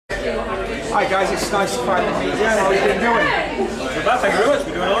Hi guys, it's nice to finally meet you. How are you been doing? Thank you very much,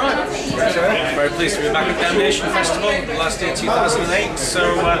 we're doing alright. Very pleased to be back at Damnation Festival the last year 2008,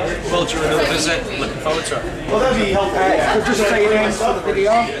 so well due another visit, looking forward to it. Could just say your names for the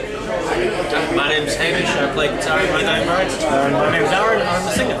video. My name's Hamish, I play guitar in my name right. My name's Aaron, I'm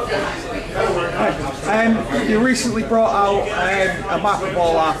the singer. You recently brought out a map of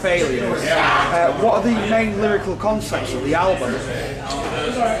all our failures. What are the main lyrical concepts of the album?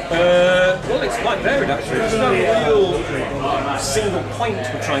 Well, it's quite varied actually. There's no real single point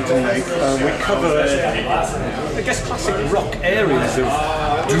we're trying to make. We cover, I guess, classic rock areas of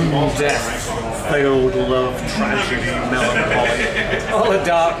doom, death, failed love, tragedy, melancholy, all the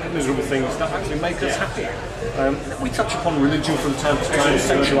dark, miserable things that actually make us happy. We touch upon religion from time to time,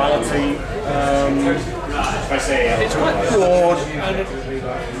 sexuality. It's quite broad, and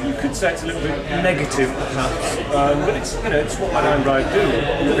you could say it's a little bit negative, perhaps. But it's, you know, it's what my own bride do.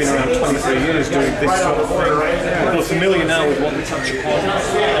 We've been around 23 years doing this sort of thing. People are familiar now with what we touch upon.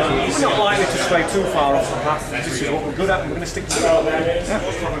 It's not likely to stray too far off the path. This is what we're good at, and we're going to stick to it.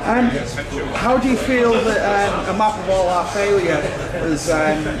 How do you feel that a map of all our failure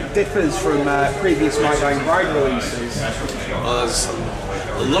differs from previous My Dying Bride releases? Well, there's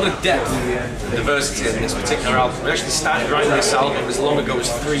a lot of depth and diversity in this particular album. We actually started writing this album as long ago as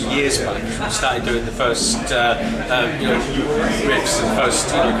 3 years back. We started doing the first riffs and first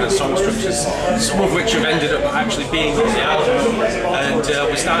kind of song structures, some of which have ended up actually being on the album. And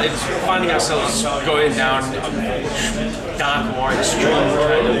we started finding ourselves going down a dark, more extreme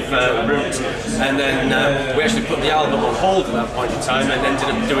kind of route. And then we actually put the album on hold at that point in time and ended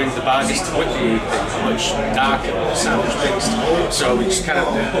up doing the Bargest to Whitby much darker, savage-based. So we just kind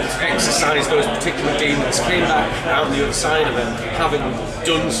of exercised those particular demons, came back out the other side of it, having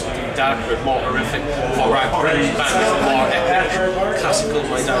done something darker and more horrific, for right, bring back more epic, classical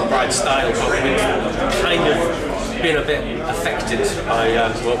My Dying Bride style, but we've kind of been a bit affected by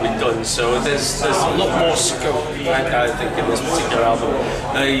what we've done. So there's a lot more scope, I think, in this particular album.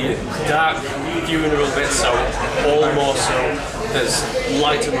 A dark funeral bit, so all more so. There's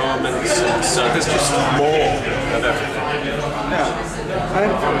lighter moments, and so there's just more of everything. Yeah.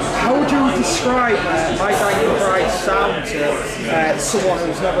 How would you describe My Dying Bride's sound to someone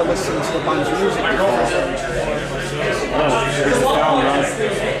who's never listened to the band's music before?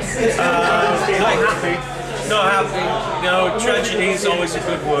 Not happy. No, tragedy is always a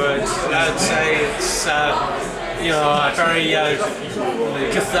good word. I'd say it's a very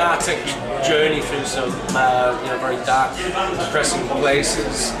cathartic journey through some very dark, depressing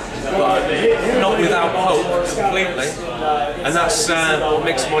places, but not without hope completely. And that's what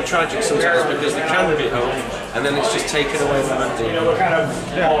makes it more tragic sometimes, because there can be hope, and then it's just taken away from it.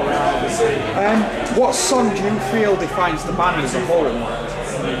 What song do you feel defines the band as a whole?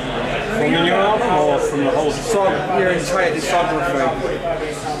 From the new album or from the whole song, your entire discography?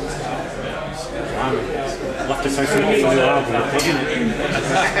 I'll have to say something from the album.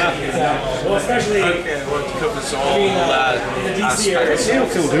 Well, especially what covers all aspects.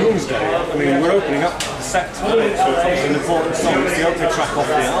 Till Doomsday. I mean, we're opening up the set tonight, so it's obviously an important song. It's the opening track off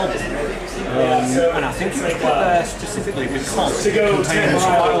the album. And I think it was put there specifically because it contains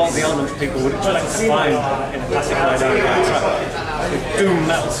quite a lot of the elements people would expect to find in a classic My Dying Bride track. Doom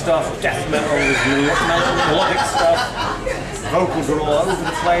metal stuff, death metal, melodic stuff. Vocals are all over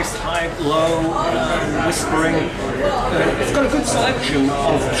the place, high, low, whispering. It's got a good selection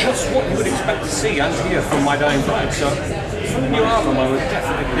of just what you would expect to see and hear from My Dying Bride. So from the new album, I would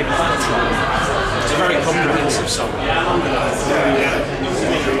definitely pick that track. It's a very comprehensive song.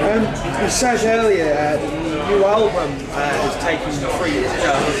 You said earlier the new album has taken 3 years.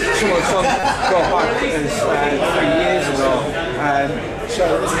 Some of the songs go back as 3 years ago. So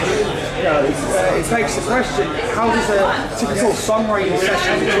it begs the question: how does a typical songwriting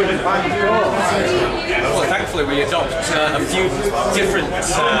session between the band go? Well, thankfully we adopt a few different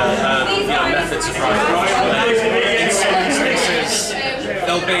methods of writing. In some instances,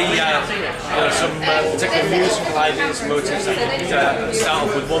 there'll be some particular musical ideas, motives that start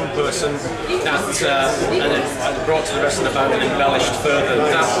off with one person and then brought to the rest of the band and embellished further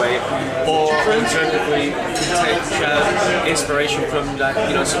that way. Or alternatively, we take inspiration from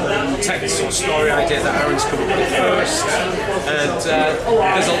some text or story idea that Aaron's come up with first. And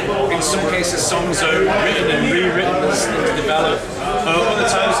in some cases, songs are written and rewritten as things develop. Other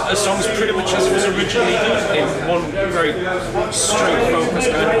times, a song's pretty much as it was originally done in one very straight focus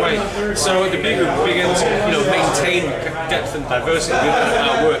kind of way. So the big begins to maintain depth and diversity within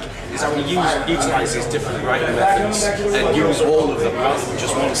our work is that we utilise these different writing methods and use all of them rather than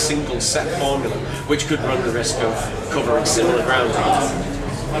just one single set formula, which could run the risk of covering similar ground.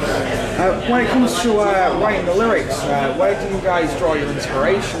 When it comes to writing the lyrics, where do you guys draw your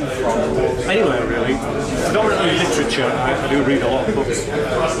inspiration from? Anywhere really. Predominantly literature. I do read a lot of books.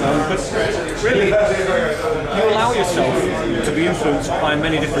 But really, you allow yourself to be influenced by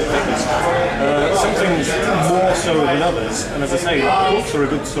many different things. Some things more so than others. And as I say, books are a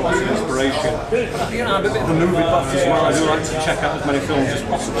good source of inspiration. You know, I'm a bit of a movie buff as well. I do like to check out as many films as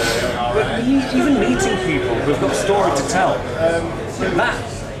possible. But even meeting people who've got a story to tell, that,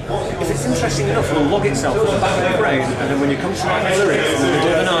 if it's interesting enough, will log itself in the back of your brain, and then when you come to write the lyrics in the middle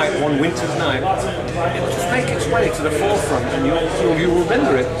of the night, one winter's night, it'll just make its way to the forefront, and you'll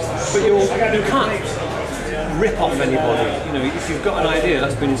remember it. But you can't rip off anybody. You know, if you've got an idea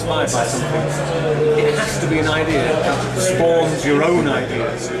that's been inspired by something, it has to be an idea that spawns your own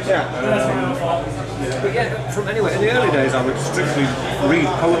ideas. But yeah, from anywhere. In the early days, I would strictly read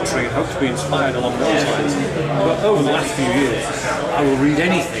poetry and hope to be inspired along those lines. But over the last few years, I will read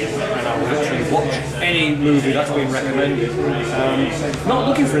anything, and I will literally watch any movie that's been recommended. Not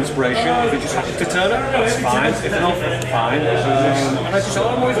looking for inspiration. If it just happens to turn up, that's fine. If not, fine. And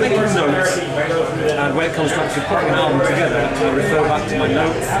I'm always making notes. And when it comes to actually putting an album together, I refer back to my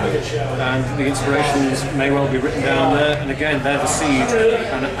notes, and the inspirations may well be written down there. And again, they're the seed,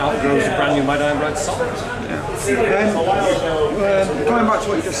 and it outgrows a brand new My Dying Bride song. Going back to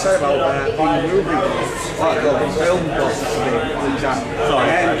what you just said about being a movie like the film buff,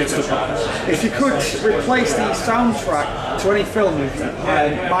 if you could replace the soundtrack to any film with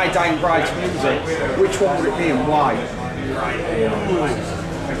My Dying Bride's music, which one would it be and why?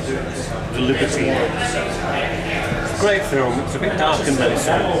 The Libertine. Great film. It's a bit dark and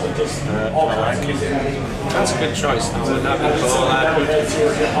menacing. I like it. That's a good choice.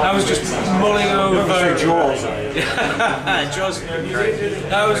 I was just mulling over Jaws. Jaws would be great.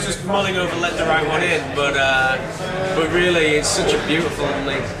 I was just mulling over Let the Right One In, but really, it's such a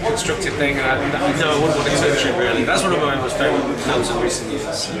beautifully constructed thing, and I wouldn't want to touch it really. That's one of my most favourite films in recent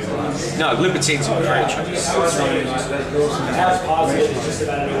years. No, Libertine's a great choice.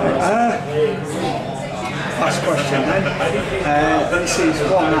 Last question then. This is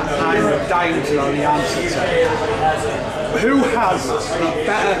one that I'm dying to know the answer to. Who has the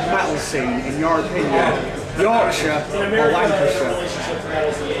better metal scene, in your opinion? Yorkshire or Lancashire?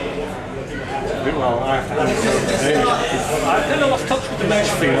 Well, I have to answer. I've kind of lost touch with the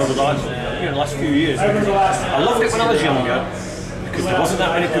metal scene over the last few years. I loved it when I was younger, because there wasn't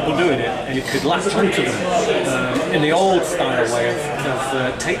that many people doing it, and you could latch onto them in the old style way of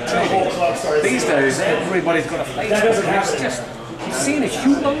tape trading. These days, everybody's got a Facebook, and it's just, you've seen it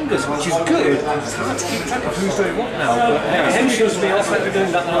humongous, which is good. It's hard to keep track of who's doing what now, but him shows me less like they're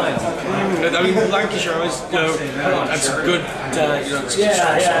doing that than I am. I mean, Lancashire always, had some good,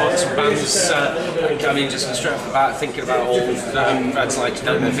 some bands. I mean, just straight off the bat, thinking about old bands like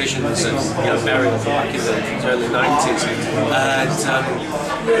Visions and Burial from back in the early 90s, and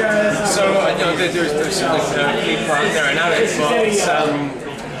so there's some people out there and at it,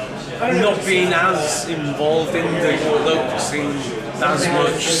 but not being as involved in the local scene as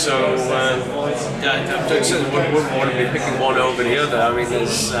much, so I certainly wouldn't want to be picking one over the other. I mean,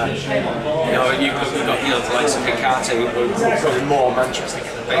 there's you've got the likes of Hicate, who are probably more Manchester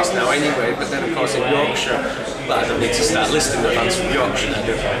based now anyway, but then of course in Yorkshire, I don't need to start listing the bands from Yorkshire.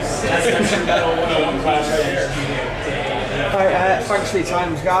 Right, thanks for your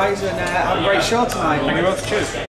time, guys, and have a great show tonight. Thank you very much. Cheers.